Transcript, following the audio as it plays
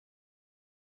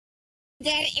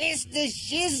That is the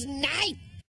TheShnizNite!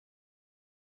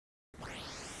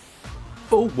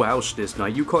 Oh wow,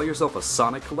 TheShnizNite, you call yourself a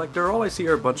Sonic collector? All I see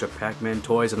are a bunch of Pac-Man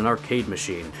toys and an arcade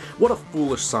machine. What a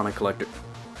foolish Sonic collector.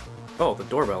 Oh, the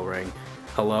doorbell rang.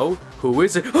 Hello? Who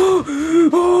is it?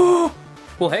 Oh!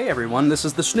 Well, hey everyone, this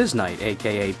is the TheShnizNite,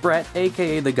 aka Brett,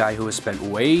 aka the guy who has spent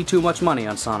way too much money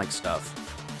on Sonic stuff.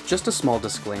 Just a small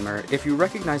disclaimer, if you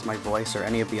recognize my voice or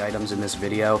any of the items in this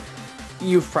video,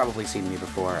 you've probably seen me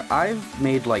before. I've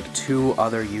made like 2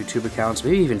 other YouTube accounts,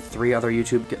 maybe even 3 other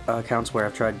YouTube accounts where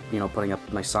I've tried, putting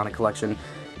up my Sonic collection.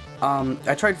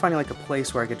 I tried finding like a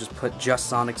place where I could just put just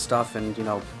Sonic stuff and,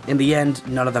 in the end,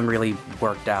 none of them really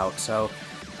worked out, so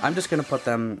I'm just gonna put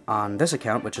them on this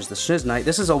account, which is the TheShnizNite.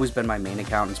 This has always been my main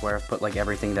account, it's where I've put like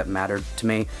everything that mattered to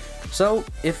me. So,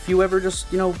 if you ever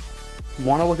just,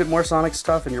 want to look at more Sonic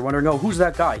stuff and you're wondering, oh, who's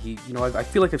that guy? I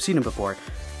feel like I've seen him before.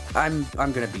 I'm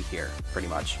gonna be here, pretty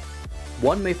much.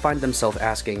 One may find themselves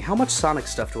asking, how much Sonic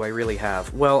stuff do I really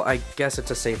have? Well, I guess it's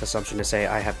a safe assumption to say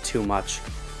I have too much.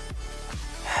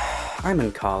 I'm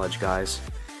in college, guys.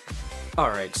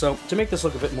 Alright, so to make this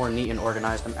look a bit more neat and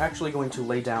organized, I'm actually going to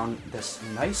lay down this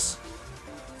nice,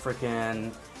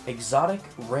 frickin' exotic,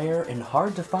 rare, and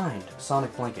hard to find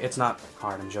Sonic blanket. It's not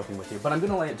hard, I'm joking with you, but I'm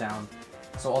gonna lay it down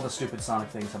so all the stupid Sonic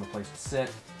things have a place to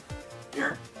sit.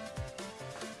 Here.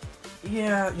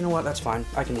 Yeah, you know what, that's fine.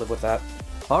 I can live with that.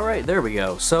 Alright, there we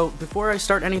go. So, before I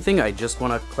start anything, I just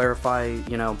want to clarify,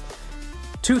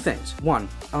 2 things.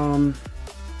 1,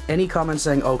 any comments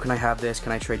saying, oh, can I have this,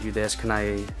 can I trade you this, can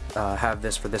I have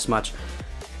this for this much,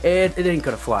 it ain't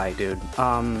gonna fly, dude.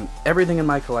 Everything in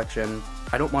my collection,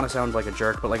 I don't want to sound like a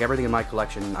jerk, but like everything in my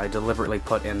collection, I deliberately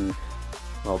put in,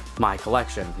 well, my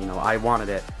collection. I wanted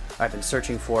it. I've been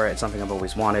searching for it, it's something I've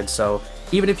always wanted, so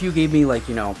even if you gave me like,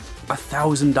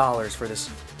 $1,000 for this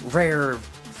rare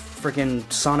freaking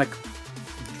Sonic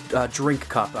drink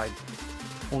cup,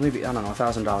 well maybe, I don't know,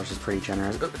 $1,000 is pretty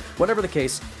generous. Whatever the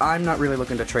case, I'm not really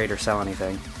looking to trade or sell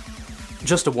anything.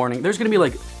 Just a warning, there's gonna be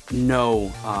like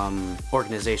no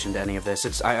organization to any of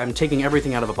this. I'm taking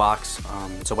everything out of a box,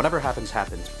 so whatever happens,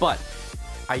 happens. But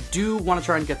I do want to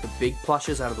try and get the big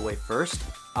plushes out of the way first.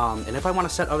 And if I want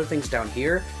to set other things down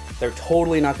here, they're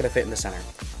totally not going to fit in the center.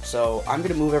 So I'm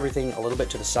going to move everything a little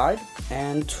bit to the side,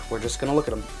 and we're just going to look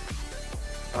at them.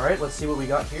 Alright, let's see what we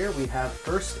got here. We have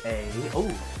first a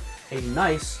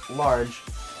nice, large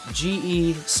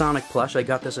GE Sonic plush. I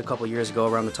got this a couple years ago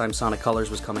around the time Sonic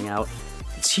Colors was coming out.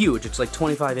 It's huge, it's like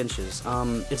 25 inches.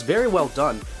 It's very well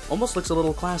done, almost looks a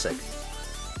little classic.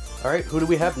 Alright, who do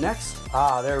we have next?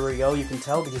 Ah, there we go, you can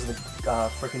tell because of the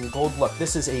freaking gold look.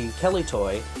 This is a Kelly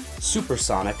toy, Super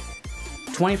Sonic.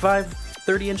 25,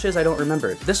 30 inches, I don't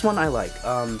remember. This one I like.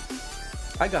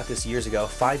 I got this years ago,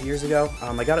 5 years ago.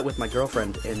 I got it with my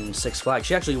girlfriend in Six Flags.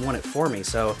 She actually won it for me,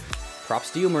 so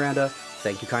props to you, Miranda.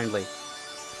 Thank you kindly.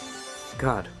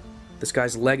 God, this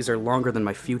guy's legs are longer than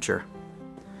my future.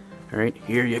 Alright,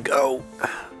 here you go.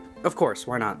 Of course,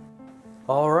 why not?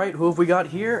 Alright, who have we got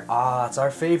here? Ah, it's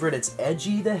our favorite, it's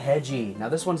Edgy the Hedgie. Now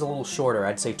this one's a little shorter,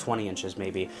 I'd say 20 inches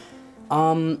maybe.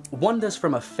 Won this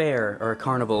from a fair, or a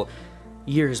carnival,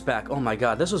 years back. Oh my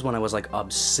god, this was when I was like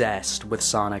obsessed with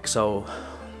Sonic, so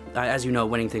as you know,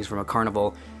 winning things from a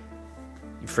carnival,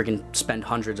 you freaking spend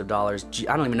hundreds of dollars. Gee,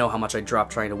 I don't even know how much I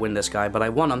dropped trying to win this guy, but I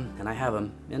won him, and I have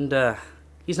him, and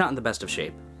he's not in the best of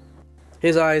shape.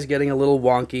 His eye's getting a little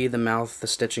wonky, the mouth, the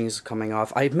stitching's coming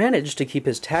off. I managed to keep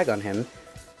his tag on him.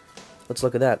 Let's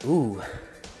look at that. Ooh,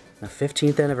 the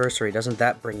 15th anniversary. Doesn't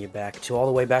that bring you back to all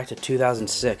the way back to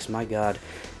 2006? My god.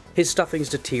 His stuffing's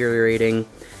deteriorating.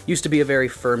 Used to be a very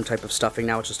firm type of stuffing,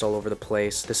 now it's just all over the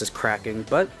place. This is cracking,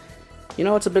 but,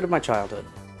 it's a bit of my childhood.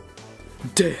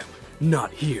 Damn,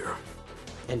 not here.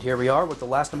 And here we are with the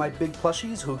last of my big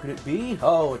plushies. Who could it be?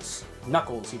 Oh, it's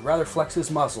Knuckles. He'd rather flex his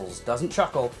muscles. Doesn't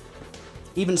chuckle.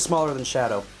 Even smaller than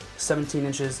Shadow. 17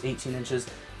 inches, 18 inches.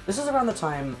 This is around the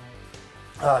time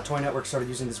Toy Network started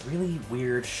using this really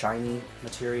weird, shiny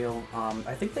material.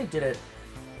 I think they did it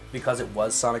because it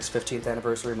was Sonic's 15th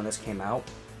anniversary when this came out.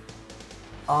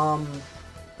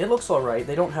 It looks alright.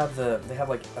 They don't have they have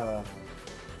like,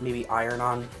 maybe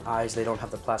iron-on eyes. They don't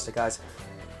have the plastic eyes.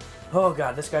 Oh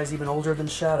god, this guy's even older than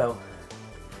Shadow.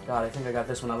 God, I think I got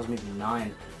this when I was maybe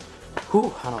 9.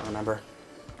 Whew, I don't remember.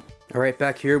 Alright,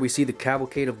 back here we see the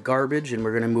cavalcade of garbage, and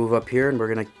we're going to move up here, and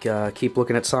we're going to keep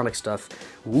looking at Sonic stuff.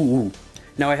 Ooh.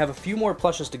 Now I have a few more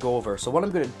plushes to go over, so what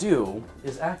I'm going to do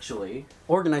is actually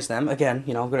organize them. Again,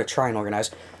 I'm going to try and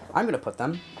organize. I'm going to put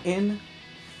them in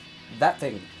that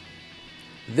thing.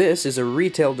 This is a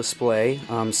retail display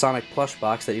Sonic plush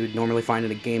box that you would normally find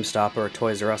in a GameStop or a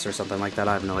Toys R Us or something like that.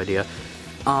 I have no idea.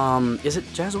 Is it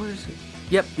Jazzwares?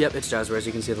 Yep, it's Jazzwares.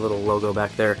 You can see the little logo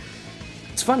back there.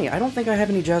 It's funny, I don't think I have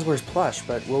any Jazzwares plush,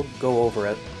 but we'll go over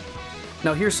it.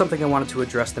 Now here's something I wanted to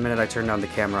address the minute I turned on the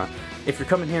camera. If you're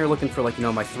coming here looking for, like, you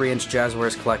know, my 3-inch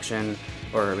Jazzwares collection,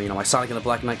 or, you know, my Sonic and the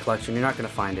Black Knight collection, you're not gonna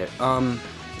find it. I'm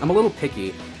a little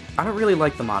picky. I don't really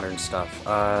like the modern stuff.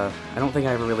 I don't think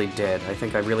I ever really did. I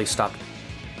think I really stopped,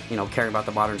 you know, caring about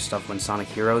the modern stuff when Sonic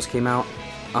Heroes came out.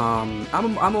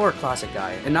 I'm more a classic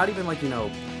guy, and not even, like, you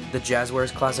know, the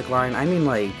Jazzwares classic line. I mean,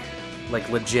 like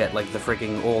legit, like the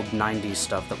freaking old 90s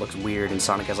stuff that looks weird and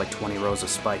Sonic has like 20 rows of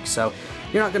spikes. So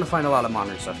you're not going to find a lot of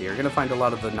modern stuff here. You're going to find a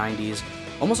lot of the 90s,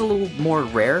 almost a little more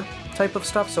rare type of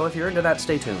stuff. So if you're into that,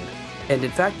 stay tuned. And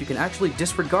in fact, you can actually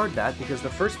disregard that, because the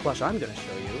first plush I'm going to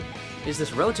show you is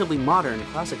this relatively modern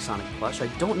classic Sonic plush. I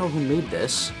don't know who made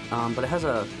this, but it has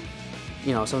a,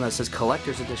 you know, something that says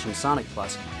Collector's Edition Sonic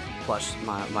plush.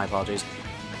 My apologies.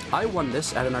 I won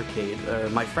this at an arcade.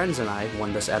 My friends and I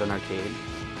won this at an arcade,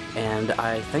 and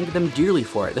I thank them dearly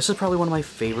for it. This is probably one of my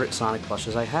favorite Sonic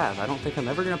plushes I have. I don't think I'm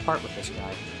ever going to part with this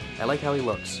guy. I like how he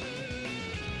looks.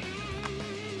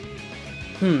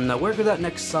 Now where could that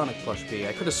next Sonic plush be?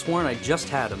 I could have sworn I just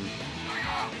had him.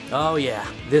 Oh yeah,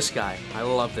 this guy. I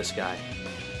love this guy.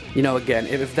 You know, again,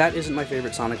 if that isn't my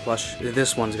favorite Sonic plush,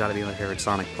 this one's got to be my favorite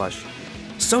Sonic plush.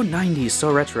 So 90s,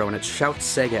 so retro, and it shouts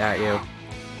Sega at you.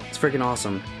 It's freaking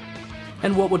awesome.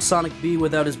 And what would Sonic be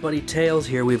without his buddy Tails?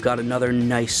 Here we've got another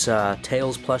nice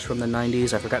Tails plush from the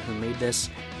 90s. I forgot who made this.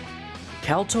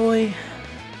 Caltoy?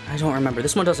 I don't remember.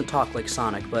 This one doesn't talk like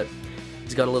Sonic, but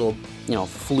he's got a little, you know,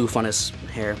 floof on his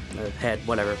hair, head,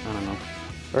 whatever. I don't know.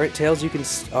 Alright, Tails, you can...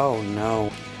 Oh,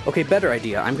 no. Okay, better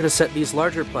idea. I'm going to set these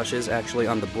larger plushes actually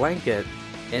on the blanket,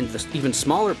 and the even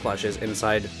smaller plushes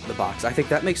inside the box. I think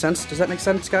that makes sense. Does that make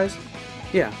sense, guys?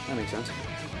 Yeah, that makes sense.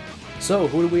 So,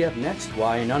 who do we have next?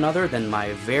 Why, none other than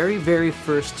my very, very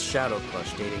first Shadow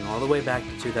plush, dating all the way back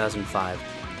to 2005.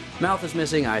 Mouth is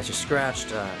missing, eyes are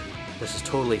scratched, this is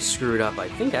totally screwed up. I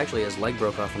think actually his leg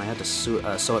broke off and I had to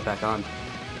sew it back on.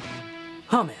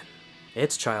 Oh man,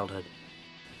 it's childhood.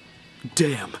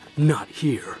 Damn, not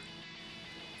here.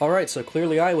 Alright, so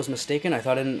clearly I was mistaken. I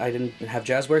thought I didn't have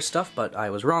Jazzwares stuff, but I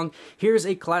was wrong. Here's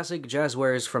a classic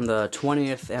Jazzwares from the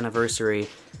 20th anniversary.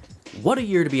 What a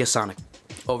year to be a Sonic.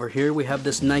 Over here we have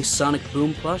this nice Sonic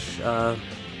Boom plush.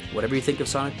 Whatever you think of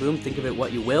Sonic Boom, think of it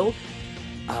what you will.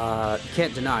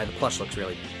 Can't deny, the plush looks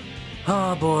really...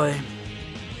 Oh boy.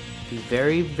 The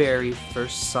very, very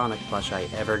first Sonic plush I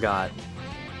ever got.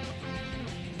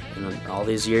 And all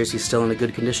these years he's still in a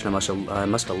good condition. I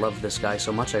must have loved this guy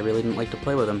so much I really didn't like to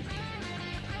play with him.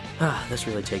 This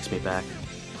really takes me back.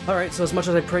 Alright, so as much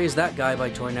as I praise that guy by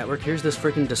Toy Network, here's this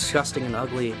freaking disgusting and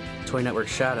ugly Toy Network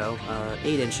Shadow.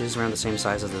 8 inches, around the same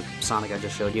size as the Sonic I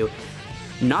just showed you.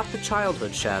 Not the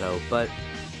childhood Shadow, but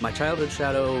my childhood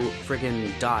Shadow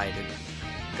freaking died.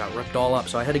 It got ripped all up,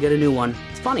 so I had to get a new one.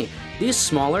 It's funny, these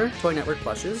smaller Toy Network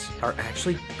plushes are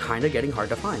actually kind of getting hard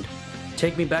to find.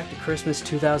 Take me back to Christmas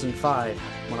 2005,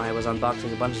 when I was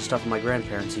unboxing a bunch of stuff with my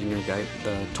grandparents. You know,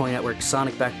 the Toy Network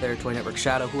Sonic back there, Toy Network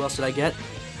Shadow. Who else did I get?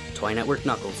 Toy Network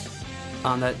Knuckles.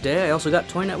 On that day, I also got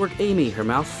Toy Network Amy. Her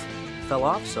mouth fell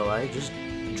off, so I just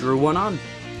drew one on.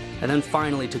 And then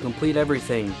finally, to complete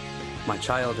everything, my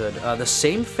childhood. The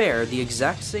same fair, the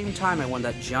exact same time I won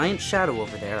that giant Shadow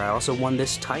over there, I also won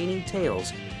this tiny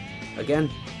Tails. Again,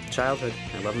 childhood.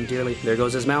 I love him dearly. There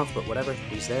goes his mouth, but whatever,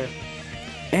 he's there.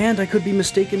 And I could be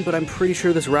mistaken, but I'm pretty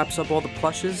sure this wraps up all the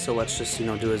plushes, so let's just, you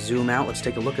know, do a zoom out. Let's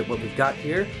take a look at what we've got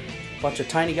here. Bunch of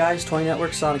tiny guys, Toy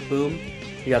Network, Sonic Boom.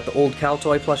 You got the old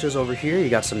Caltoy plushes over here, you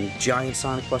got some giant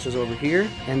Sonic plushes over here,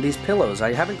 and these pillows.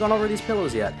 I haven't gone over these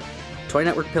pillows yet. Toy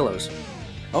Network pillows.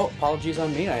 Oh, apologies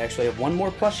on me, I actually have one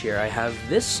more plush here. I have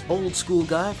this old school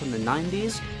guy from the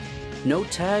 90s. No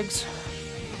tags.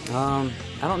 I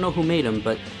don't know who made him,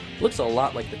 but looks a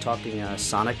lot like the talking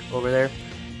Sonic over there.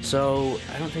 So,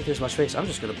 I don't think there's much space. I'm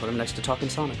just going to put him next to talking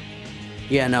Sonic.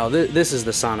 Yeah, no, this is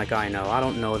the Sonic I know. I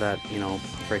don't know that, you know,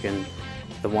 freaking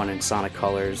the one in Sonic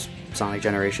Colors, Sonic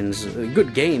Generations.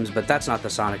 Good games, but that's not the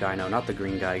Sonic I know, not the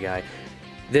green guy.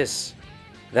 That's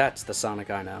the Sonic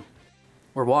I know.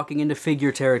 We're walking into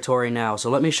figure territory now,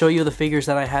 so let me show you the figures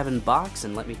that I have in box,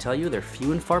 and let me tell you, they're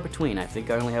few and far between. I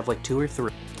think I only have like 2 or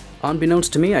 3.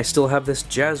 Unbeknownst to me, I still have this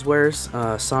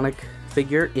Jazzwares Sonic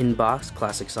figure in box,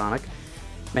 classic Sonic.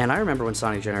 Man, I remember when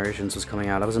Sonic Generations was coming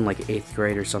out. I was in like 8th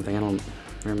grade or something, I don't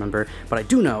remember. But I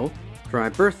do know, for my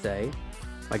birthday,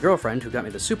 my girlfriend, who got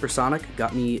me the Super Sonic,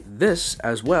 got me this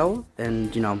as well.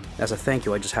 And, you know, as a thank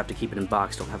you, I just have to keep it in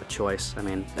box, don't have a choice. I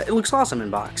mean, it looks awesome in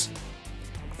box.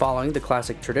 Following the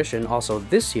classic tradition, also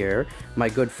this year, my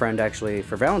good friend actually,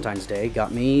 for Valentine's Day,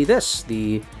 got me this,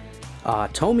 the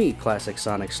Tomy classic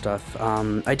Sonic stuff.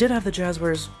 I did have the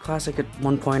Jazzwares classic at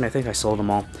one point. I think I sold them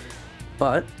all.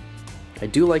 But I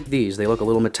do like these. They look a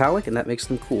little metallic, and that makes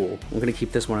them cool. I'm gonna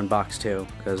keep this one in box too,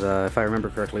 because if I remember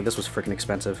correctly, this was freaking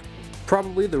expensive.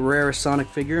 Probably the rarest Sonic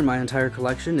figure in my entire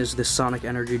collection is this Sonic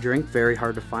energy drink. Very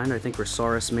hard to find. I think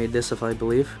Rosaurus made this, if I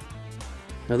believe.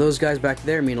 Now those guys back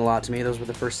there mean a lot to me. Those were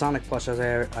the first Sonic plushes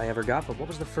I ever got. But what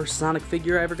was the first Sonic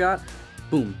figure I ever got?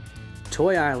 Boom.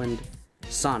 Toy Island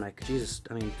Sonic. Jesus,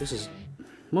 I mean, this is...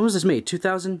 When was this made?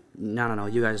 2000? No,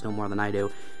 you guys know more than I do.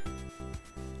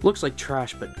 Looks like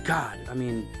trash, but God, I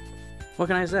mean, what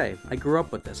can I say? I grew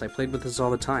up with this. I played with this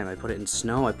all the time. I put it in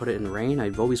snow, I put it in rain.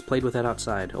 I've always played with it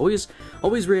outside. Always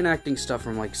reenacting stuff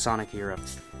from, like, Sonic era.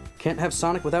 Can't have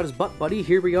Sonic without his butt buddy.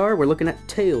 Here we are. We're looking at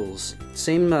Tails.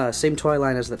 Same toy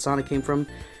line as that Sonic came from.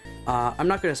 I'm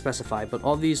not going to specify, but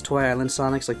all these Toy Island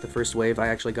Sonics, like the first wave, I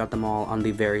actually got them all on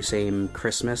the very same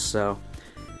Christmas, so...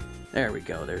 There we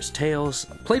go. There's Tails.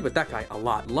 Played with that guy a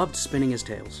lot. Loved spinning his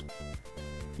tails.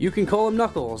 You can call him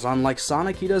Knuckles. Unlike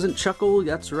Sonic, he doesn't chuckle.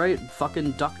 That's right.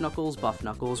 Fucking Duck Knuckles, Buff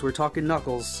Knuckles. We're talking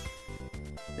Knuckles.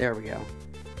 There we go.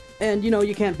 And, you know,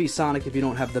 you can't be Sonic if you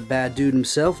don't have the bad dude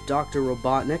himself, Dr.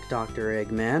 Robotnik, Dr.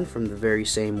 Eggman, from the very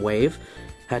same wave.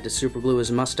 Had to super glue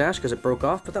his mustache because it broke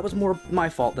off, but that was more my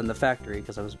fault than the factory,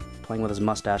 because I was playing with his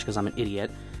mustache because I'm an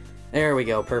idiot. There we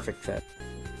go. Perfect fit.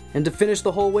 And to finish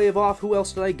the whole wave off, who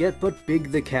else did I get but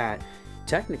Big the Cat?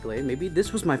 Technically, maybe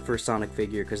this was my first Sonic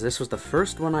figure, because this was the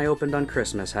first one I opened on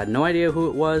Christmas. Had no idea who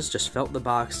it was, just felt the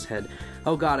box, had,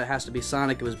 oh god, it has to be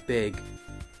Sonic, it was Big.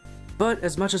 But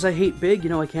as much as I hate Big, you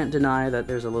know, I can't deny that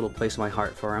there's a little place in my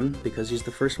heart for him, because he's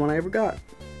the first one I ever got.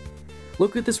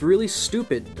 Look at this really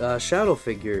stupid Shadow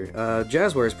figure.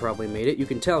 Jazzwares probably made it, you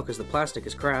can tell because the plastic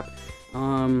is crap.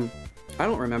 I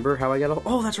don't remember how I got a...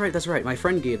 Oh, that's right, my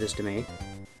friend gave this to me.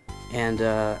 And,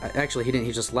 actually he didn't,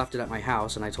 he just left it at my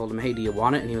house, and I told him, hey, do you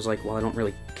want it? And he was like, well, I don't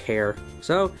really care.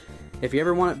 So, if you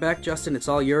ever want it back, Justin, it's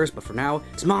all yours, but for now,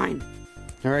 it's mine!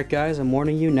 Alright guys, I'm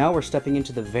warning you, now we're stepping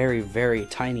into the very, very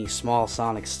tiny, small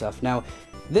Sonic stuff. Now,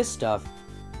 this stuff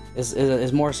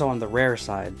is more so on the rare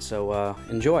side, so,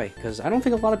 enjoy, because I don't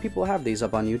think a lot of people have these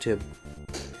up on YouTube.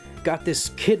 Got this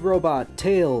Kid Robot,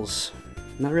 Tails.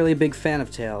 Not really a big fan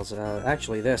of Tails.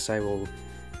 Actually, this one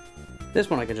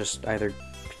I can just either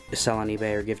sell on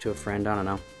eBay or give to a friend, I don't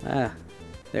know.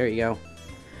 There you go.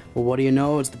 Well, what do you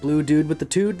know, it's the blue dude with the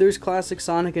tood. There's Classic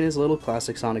Sonic and his little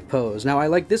Classic Sonic pose. Now, I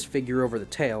like this figure over the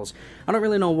Tails. I don't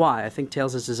really know why. I think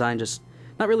Tails' design just...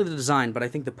 Not really the design, but I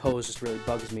think the pose just really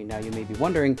bugs me. Now, you may be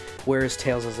wondering, where is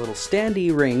Tails' little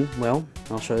standee ring? Well,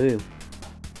 I'll show you.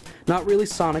 Not really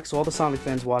Sonic, so all the Sonic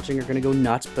fans watching are gonna go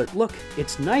nuts, but look,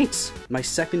 it's Knights! My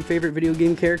second favorite video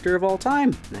game character of all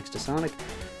time, next to Sonic.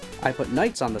 I put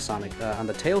Knights on the Sonic, on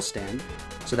the tail stand,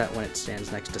 so that when it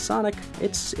stands next to Sonic,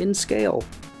 it's in scale.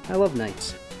 I love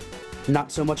Knights.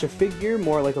 Not so much a figure,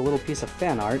 more like a little piece of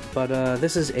fan art, but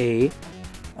this is a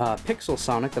Pixel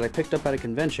Sonic that I picked up at a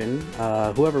convention.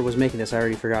 Whoever was making this, I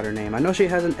already forgot her name. I know she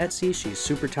has an Etsy, she's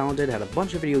super talented, had a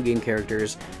bunch of video game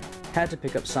characters. Had to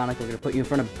pick up Sonic. We're going to put you in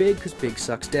front of Big, because Big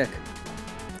sucks dick.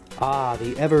 Ah,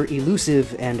 the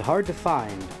ever-elusive and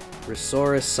hard-to-find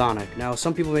Rosaurus Sonic. Now,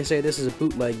 some people may say this is a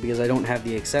bootleg because I don't have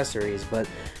the accessories, but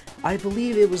I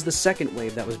believe it was the second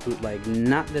wave that was bootleg,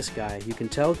 not this guy. You can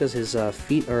tell because his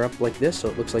feet are up like this, so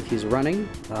it looks like he's running.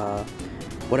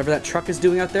 Whatever that truck is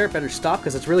doing out there, better stop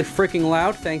because it's really freaking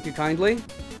loud. Thank you kindly.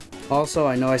 Also,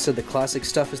 I know I said the classic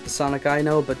stuff is the Sonic I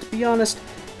know, but to be honest,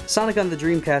 Sonic on the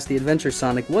Dreamcast, the Adventure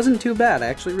Sonic, wasn't too bad. I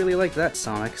actually really liked that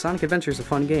Sonic. Sonic Adventure is a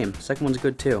fun game. The second one's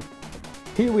good too.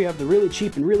 Here we have the really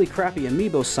cheap and really crappy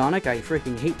Amiibo Sonic. I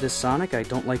freaking hate this Sonic. I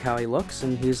don't like how he looks,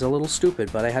 and he's a little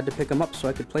stupid, but I had to pick him up so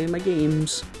I could play my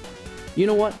games. You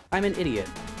know what? I'm an idiot.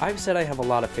 I've said I have a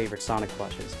lot of favorite Sonic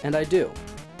plushes, and I do.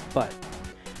 But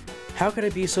how could I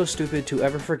be so stupid to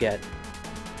ever forget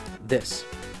this?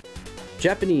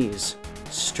 Japanese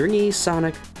Stringy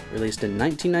Sonic, released in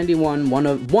 1991,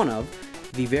 one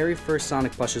of the very first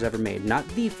Sonic plushes ever made. Not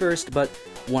the first, but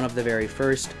one of the very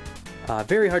first.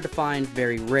 Very hard to find,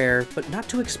 very rare, but not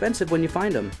too expensive when you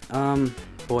find them.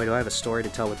 Boy, do I have a story to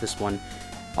tell with this one.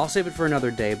 I'll save it for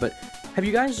another day, but have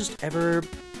you guys just ever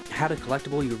had a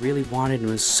collectible you really wanted and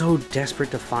was so desperate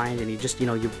to find, and you just, you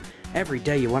know, every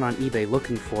day you went on eBay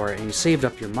looking for it, and you saved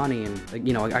up your money, and,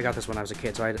 you know, I got this when I was a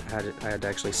kid, so I had to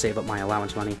actually save up my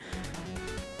allowance money.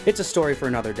 It's a story for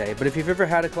another day, but if you've ever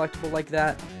had a collectible like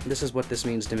that, this is what this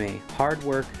means to me. Hard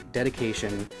work,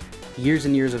 dedication, years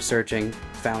and years of searching,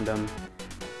 found them.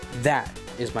 That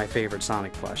is my favorite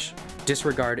Sonic plush.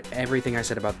 Disregard everything I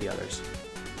said about the others.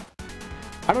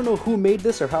 I don't know who made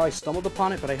this or how I stumbled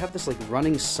upon it, but I have this like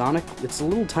running Sonic. It's a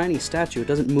little tiny statue. It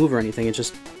doesn't move or anything. It's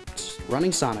just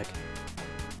running Sonic.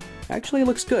 Actually, it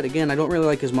looks good. Again, I don't really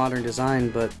like his modern design,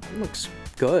 but it looks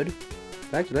good. In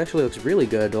fact, it actually looks really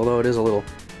good, although it is a little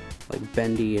like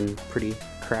bendy and pretty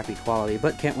crappy quality,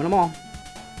 but can't win them all.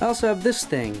 I also have this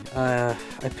thing. I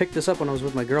picked this up when I was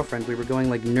with my girlfriend. We were going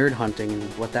like nerd hunting, and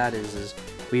what that is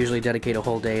we usually dedicate a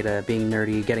whole day to being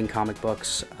nerdy, getting comic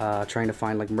books, trying to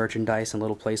find like merchandise in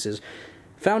little places.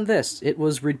 Found this. It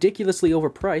was ridiculously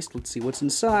overpriced. Let's see what's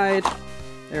inside.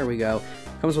 There we go.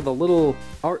 Comes with a little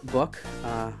art book.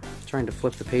 Trying to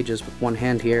flip the pages with one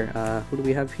hand here. Who do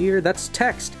we have here? That's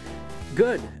text.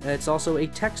 Good. It's also a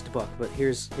textbook, but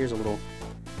here's a little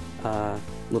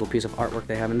piece of artwork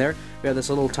they have in there. We have this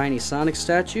little tiny Sonic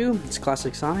statue. It's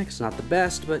classic Sonic. It's not the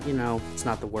best, but you know, it's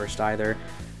not the worst either.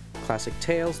 Classic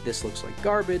Tails. This looks like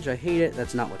garbage. I hate it.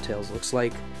 That's not what Tails looks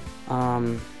like.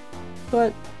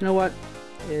 But you know what?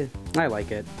 I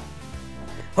like it.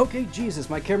 Okay, Jesus,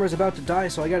 my camera's about to die,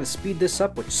 so I gotta speed this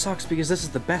up, which sucks because this is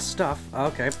the best stuff.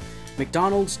 Okay.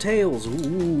 McDonald's Tails.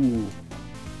 Ooh.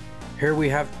 Here we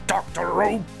have Dr.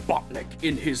 Robotnik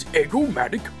in his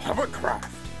Eggomatic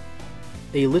hovercraft.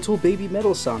 A little baby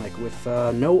Metal Sonic with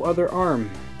no other arm.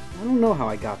 I don't know how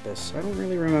I got this. I don't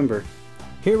really remember.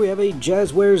 Here we have a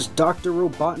Jazzwares Dr.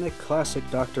 Robotnik, classic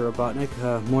Dr. Robotnik,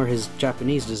 more his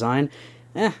Japanese design.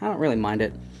 I don't really mind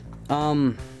it.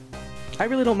 I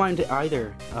really don't mind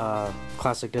either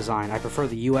classic design. I prefer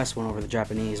the US one over the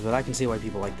Japanese, but I can see why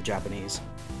people like the Japanese.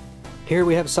 Here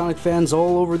we have Sonic fans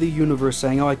all over the universe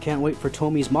saying, oh, I can't wait for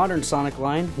Tomi's modern Sonic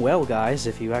line. Well, guys,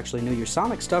 if you actually knew your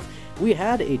Sonic stuff, we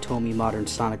had a Tomy modern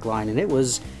Sonic line, and it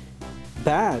was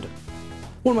bad.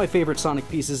 One of my favorite Sonic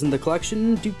pieces in the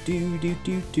collection.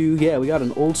 Yeah, we got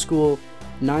an old school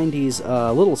 90s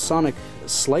little Sonic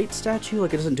Slight statue.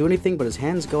 Like, it doesn't do anything, but his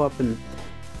hands go up, and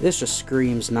this just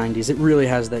screams 90s. It really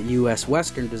has that US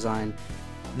Western design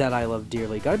that I love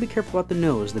dearly. Gotta be careful about the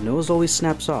nose. The nose always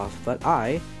snaps off, but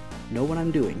I know what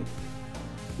I'm doing.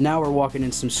 Now we're walking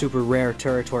in some super rare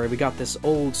territory. We got this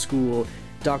old school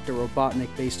Dr. Robotnik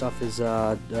based off his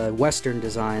Western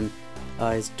design.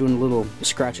 He's doing a little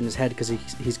scratch in his head because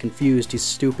he's confused. He's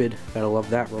stupid. Gotta love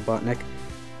that, Robotnik.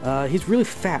 He's really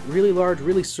fat, really large,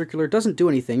 really circular. Doesn't do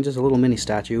anything, just a little mini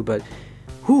statue, but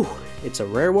whew, it's a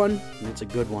rare one, and it's a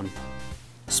good one.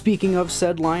 Speaking of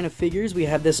said line of figures, we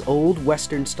have this old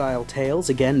Western-style Tails.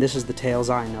 Again, this is the Tails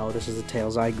I know. This is the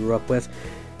Tails I grew up with.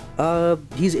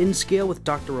 He's in scale with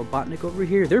Dr. Robotnik over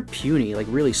here. They're puny, like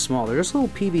really small. They're just little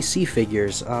PVC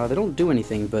figures. They don't do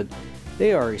anything, but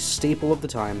they are a staple of the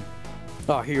time.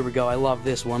 Oh, here we go. I love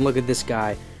this one. Look at this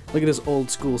guy. Look at this old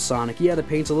school Sonic. Yeah, the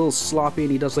paint's a little sloppy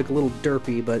and he does like a little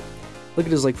derpy, but look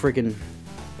at his like freaking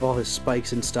all his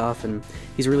spikes and stuff, and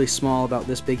he's really small, about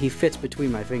this big. He fits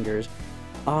between my fingers.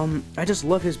 I just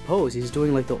love his pose. He's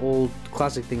doing like the old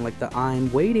classic thing, like the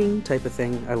I'm waiting type of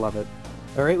thing. I love it.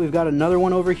 Alright, we've got another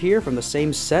one over here from the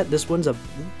same set. This one's a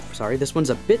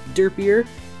bit derpier.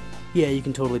 Yeah, you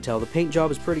can totally tell. The paint job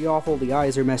is pretty awful. The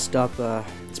eyes are messed up.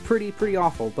 It's pretty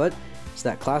awful, but it's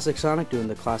that classic Sonic doing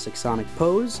the classic Sonic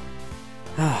pose.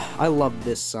 I love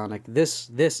this Sonic. This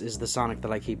is the Sonic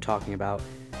that I keep talking about.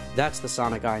 That's the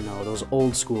Sonic I know, those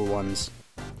old school ones.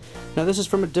 Now this is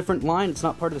from a different line. It's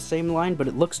not part of the same line, but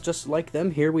it looks just like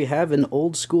them. Here we have an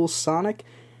old school Sonic.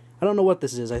 I don't know what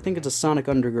this is. I think it's a Sonic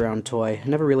Underground toy. I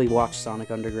never really watched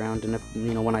Sonic Underground, and if,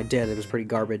 you know, when I did, it was pretty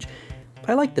garbage.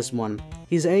 I like this one.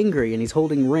 He's angry and he's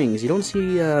holding rings. You don't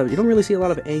really see a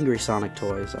lot of angry Sonic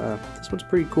toys. This one's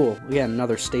pretty cool. Again,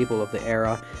 another staple of the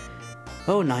era.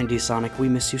 Oh, 90s Sonic, we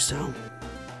miss you so.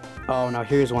 Oh, now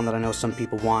here's one that I know some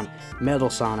people want. Metal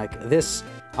Sonic.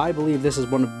 I believe this is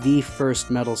one of the first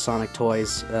Metal Sonic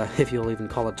toys, if you'll even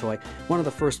call it toy. One of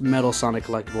the first Metal Sonic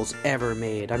collectibles ever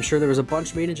made. I'm sure there was a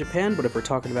bunch made in Japan, but if we're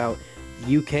talking about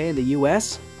UK and the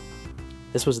US,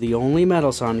 this was the only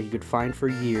Metal Sonic you could find for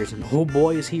years, and oh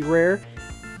boy is he rare.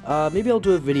 Maybe I'll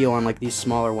do a video on like these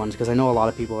smaller ones, because I know a lot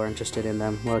of people are interested in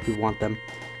them, a lot of people want them.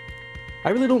 I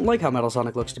really don't like how Metal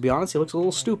Sonic looks, to be honest. He looks a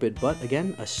little stupid, but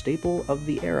again, a staple of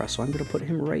the era, so I'm going to put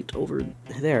him right over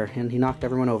there, and he knocked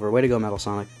everyone over. Way to go, Metal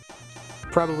Sonic.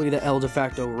 Probably the El de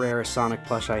facto rarest Sonic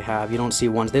plush I have. You don't see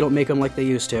ones. They don't make them like they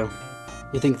used to.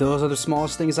 You think those are the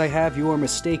smallest things I have? You are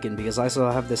mistaken, because I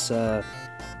still have this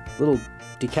little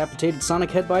decapitated Sonic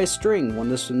head by a string. Won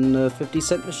this in a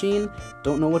 50-cent machine.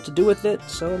 Don't know what to do with it,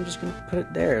 so I'm just going to put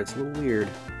it there. It's a little weird.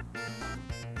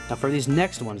 Now for these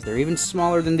next ones, they're even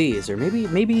smaller than these, or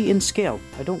maybe in scale.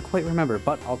 I don't quite remember,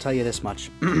 but I'll tell you this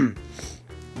much.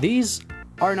 These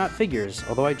are not figures,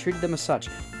 although I treated them as such.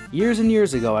 Years and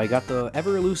years ago, I got the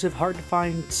ever-elusive,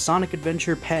 hard-to-find Sonic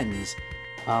Adventure pens.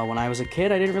 When I was a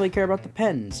kid, I didn't really care about the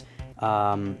pens.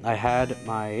 I had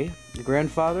my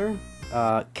grandfather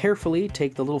carefully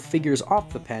take the little figures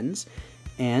off the pens,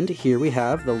 and here we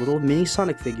have the little mini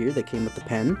Sonic figure that came with the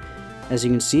pen. As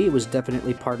you can see, it was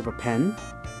definitely part of a pen.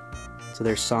 So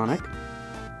there's Sonic.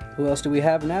 Who else do we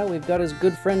have now? We've got his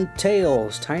good friend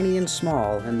Tails, tiny and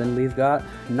small, and then we've got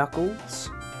Knuckles.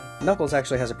 Knuckles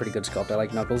actually has a pretty good sculpt, I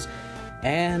like Knuckles.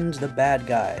 And the bad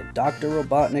guy, Dr.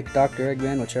 Robotnik, Dr.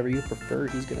 Eggman, whichever you prefer,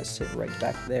 he's gonna sit right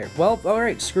back there. Well,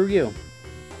 alright, screw you.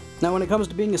 Now when it comes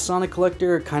to being a Sonic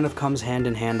collector, it kind of comes hand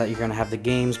in hand that you're gonna have the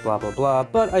games, blah blah blah,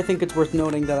 but I think it's worth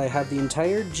noting that I have the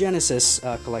entire Genesis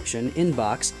collection in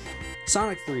box,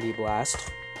 Sonic 3D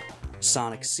Blast,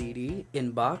 Sonic CD in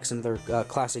box, and their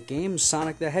classic games,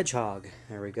 Sonic the Hedgehog.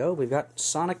 There we go. We've got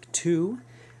Sonic 2,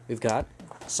 we've got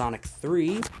Sonic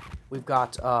 3, we've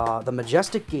got the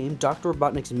majestic game, Dr.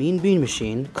 Robotnik's Mean Bean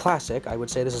Machine, classic. I would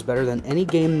say this is better than any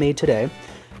game made today.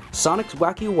 Sonic's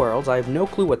Wacky Worlds, I have no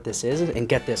clue what this is, and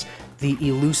get this, the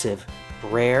elusive,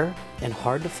 rare, and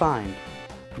hard to find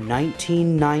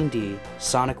 1990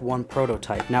 Sonic 1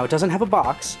 prototype. Now, it doesn't have a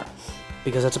box,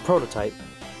 because it's a prototype,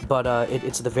 but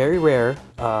it's the very rare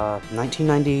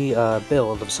 1990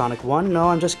 build of Sonic 1. No,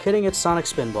 I'm just kidding, it's Sonic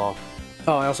Spinball.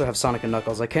 Oh, I also have Sonic and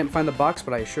Knuckles. I can't find the box,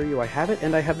 but I assure you I have it,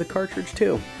 and I have the cartridge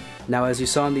too. Now, as you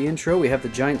saw in the intro, we have the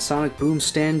giant Sonic Boom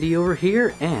standee over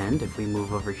here, and if we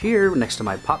move over here, next to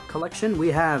my Pop collection, we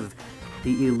have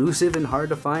the elusive and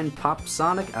hard-to-find Pop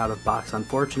Sonic, out of box,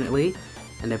 unfortunately.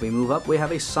 And if we move up, we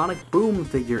have a Sonic Boom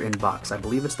figure in box. I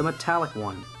believe it's the metallic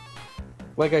one.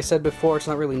 Like I said before, it's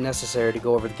not really necessary to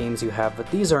go over the games you have, but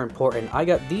these are important. I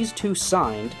got these two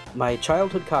signed, my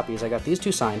childhood copies, I got these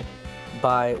two signed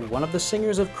by one of the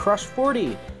singers of Crush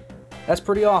 40. That's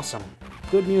pretty awesome.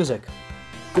 Good music.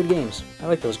 Good games. I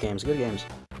like those games. Good games.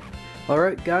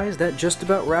 Alright guys, that just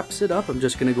about wraps it up. I'm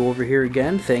just going to go over here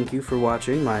again. Thank you for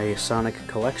watching my Sonic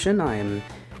collection. I am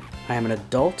an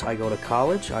adult. I go to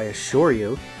college. I assure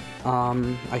you.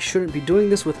 I shouldn't be doing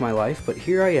this with my life, but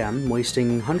here I am,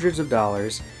 wasting hundreds of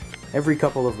dollars every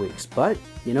couple of weeks. But,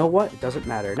 you know what? It doesn't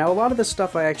matter. Now, a lot of the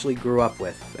stuff I actually grew up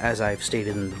with, as I've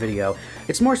stated in the video.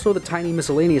 It's more so the tiny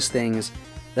miscellaneous things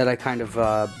that I kind of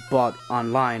bought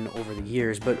online over the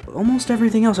years, but almost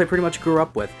everything else I pretty much grew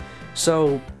up with.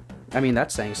 So, I mean,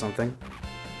 that's saying something.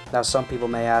 Now, some people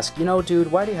may ask, you know,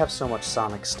 dude, why do you have so much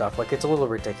Sonic stuff? Like, it's a little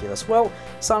ridiculous. Well,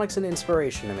 Sonic's an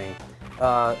inspiration to me.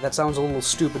 That sounds a little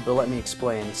stupid, but let me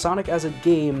explain. Sonic as a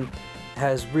game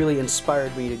has really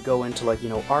inspired me to go into, like, you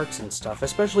know, arts and stuff,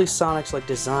 especially Sonic's, like,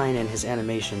 design and his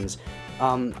animations.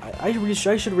 I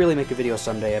should really make a video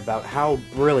someday about how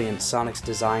brilliant Sonic's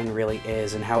design really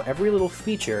is, and how every little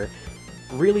feature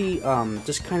really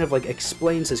just kind of like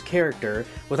explains his character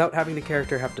without having the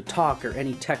character have to talk or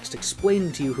any text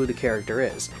explaining to you who the character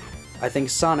is. I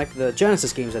think Sonic, the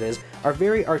Genesis games that is, are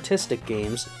very artistic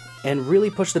games and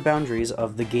really push the boundaries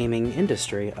of the gaming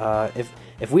industry.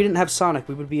 If we didn't have Sonic,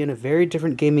 we would be in a very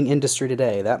different gaming industry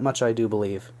today, that much I do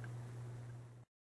believe.